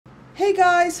Hey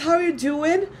guys, how you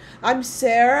doing? I'm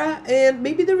Sarah, and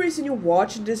maybe the reason you're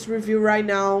watching this review right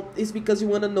now is because you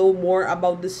want to know more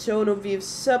about the Sonovive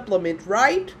supplement,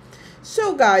 right?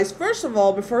 So guys, first of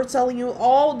all, before telling you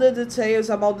all the details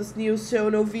about this new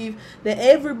Sonovive that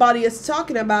everybody is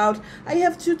talking about, I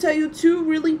have to tell you two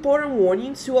really important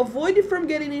warnings to avoid you from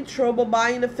getting in trouble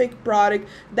buying a fake product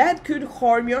that could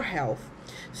harm your health.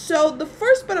 So the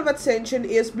first bit of attention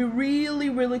is be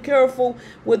really careful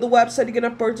with the website you're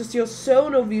gonna purchase your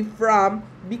Sonovive from,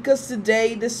 because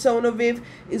today the Sonovive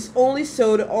is only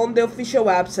sold on the official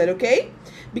website, okay?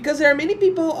 Because there are many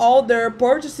people out there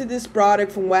purchasing this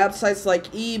product from websites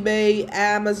like eBay,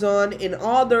 Amazon, and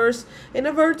others, and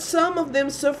I've heard some of them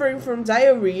suffering from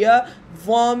diarrhea,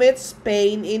 vomits,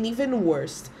 pain, and even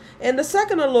worse. And the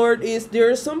second alert is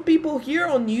there are some people here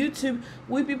on YouTube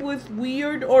with people with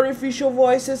weird artificial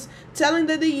voices telling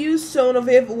that they use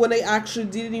Sonovive when they actually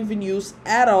didn't even use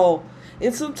at all.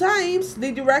 And sometimes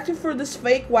they direct you for these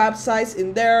fake websites,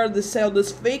 and there they sell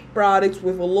these fake products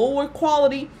with a lower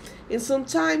quality and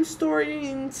sometimes stored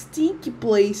in stinky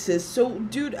places. So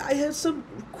dude, I have some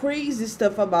crazy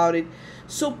stuff about it.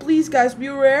 So please guys, be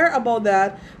aware about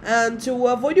that, and to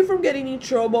avoid you from getting in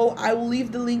trouble, I will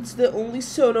leave the link to the only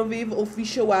Sonovive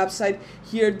official website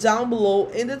here down below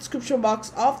in the description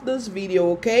box of this video,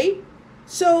 okay?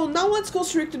 So now let's go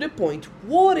straight to the point.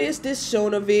 What is this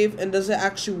Sonovive, and does it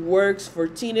actually works for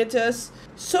tinnitus?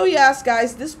 So yes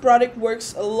guys, this product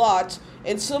works a lot,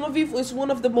 and Sonovive is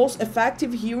one of the most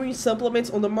effective hearing supplements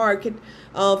on the market,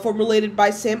 formulated by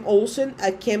Sam Olsen,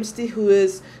 a chemist who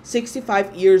is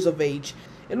 65 years of age.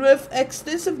 And with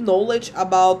extensive knowledge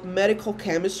about medical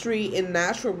chemistry and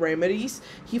natural remedies,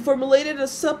 he formulated a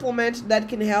supplement that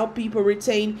can help people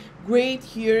retain great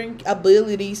hearing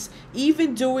abilities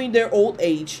even during their old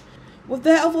age. With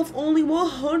the help of only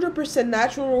 100%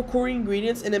 natural occurring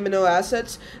ingredients and amino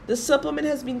acids, the supplement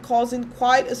has been causing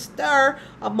quite a stir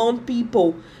among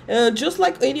people. Just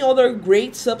like any other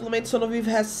great supplement, Sonovive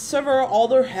has several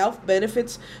other health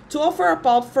benefits to offer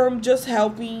apart from just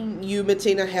helping you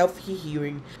maintain a healthy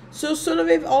hearing. So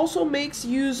Sonovive also makes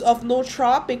use of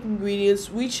nootropic ingredients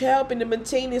which help in the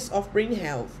maintenance of brain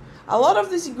health. A lot of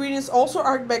these ingredients also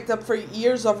are backed up for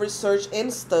years of research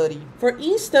and study. For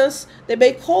instance, the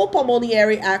Baikal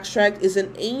pulmonary extract is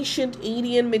an ancient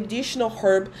Indian medicinal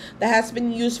herb that has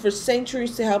been used for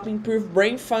centuries to help improve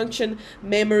brain function,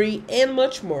 memory, and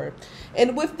much more.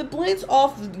 And with the blend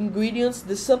of ingredients,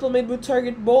 the supplement will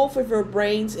target both of your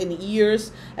brains and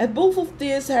ears, and both of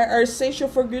these are essential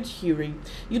for good hearing.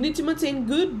 You need to maintain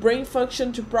good brain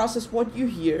function to process what you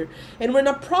hear, and when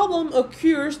a problem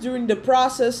occurs during the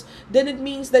process, then it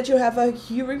means that you have a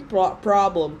hearing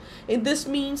problem. And this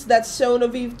means that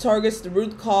Sonovive targets the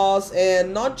root cause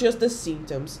and not just the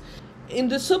symptoms. And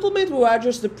the supplement will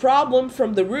address the problem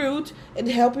from the root and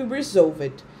help you resolve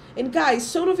it. And guys,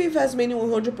 Sonovive has many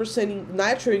 100%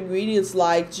 natural ingredients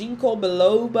like ginkgo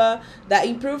biloba that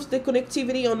improves the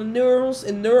connectivity on the neurons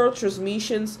and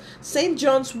neurotransmissions, St.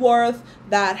 John's wort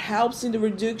that helps in the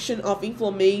reduction of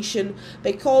inflammation,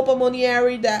 Baikal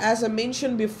pulmonary that, as I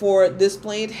mentioned before, this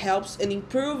plant helps in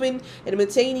improving and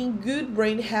maintaining good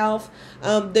brain health,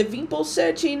 the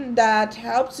vinpocetine that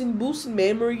helps in boosting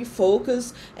memory,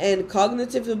 focus, and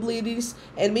cognitive abilities,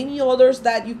 and many others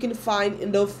that you can find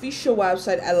in the official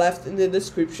website I left in the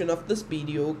description of this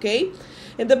video, okay?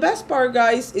 And the best part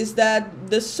guys is that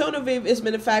the Sonovive is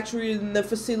manufactured in a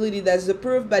facility that is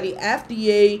approved by the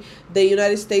FDA, the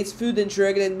United States Food and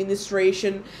Drug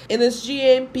Administration, and is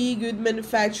GMP Good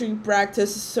Manufacturing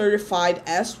Practice certified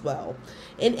as well.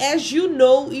 And as you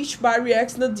know, each body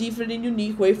reacts in a different and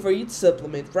unique way for each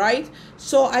supplement, right?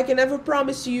 So I can never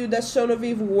promise you that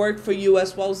Sonovive will work for you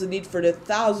as well as it did for the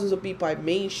thousands of people I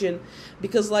mentioned,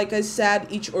 because like I said,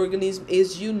 each organism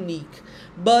is unique.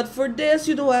 But for this,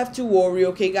 you don't have to worry,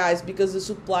 okay guys, because the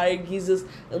supplier gives us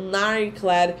an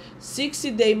ironclad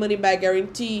 60-day money-back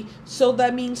guarantee. So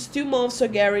that means 2 months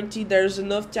of guarantee. There's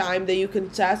enough time that you can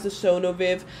test the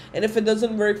Sonovive, and if it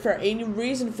doesn't work for any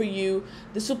reason for you,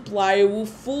 the supplier will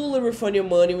fully refund your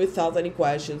money without any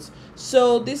questions.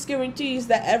 So this guarantees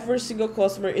that every single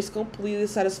customer is completely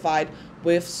satisfied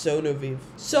with Sonovive.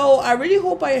 So I really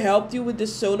hope I helped you with the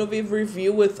Sonovive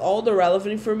review with all the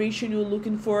relevant information you're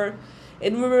looking for.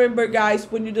 And remember guys,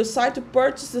 when you decide to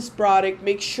purchase this product,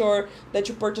 make sure that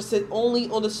you purchase it only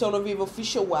on the Sonovive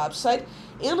official website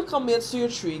and commit to your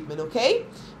treatment, okay?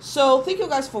 So thank you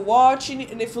guys for watching,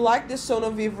 and if you like this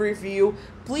Sonovive review,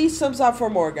 please thumbs up for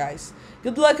more guys.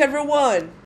 Good luck everyone!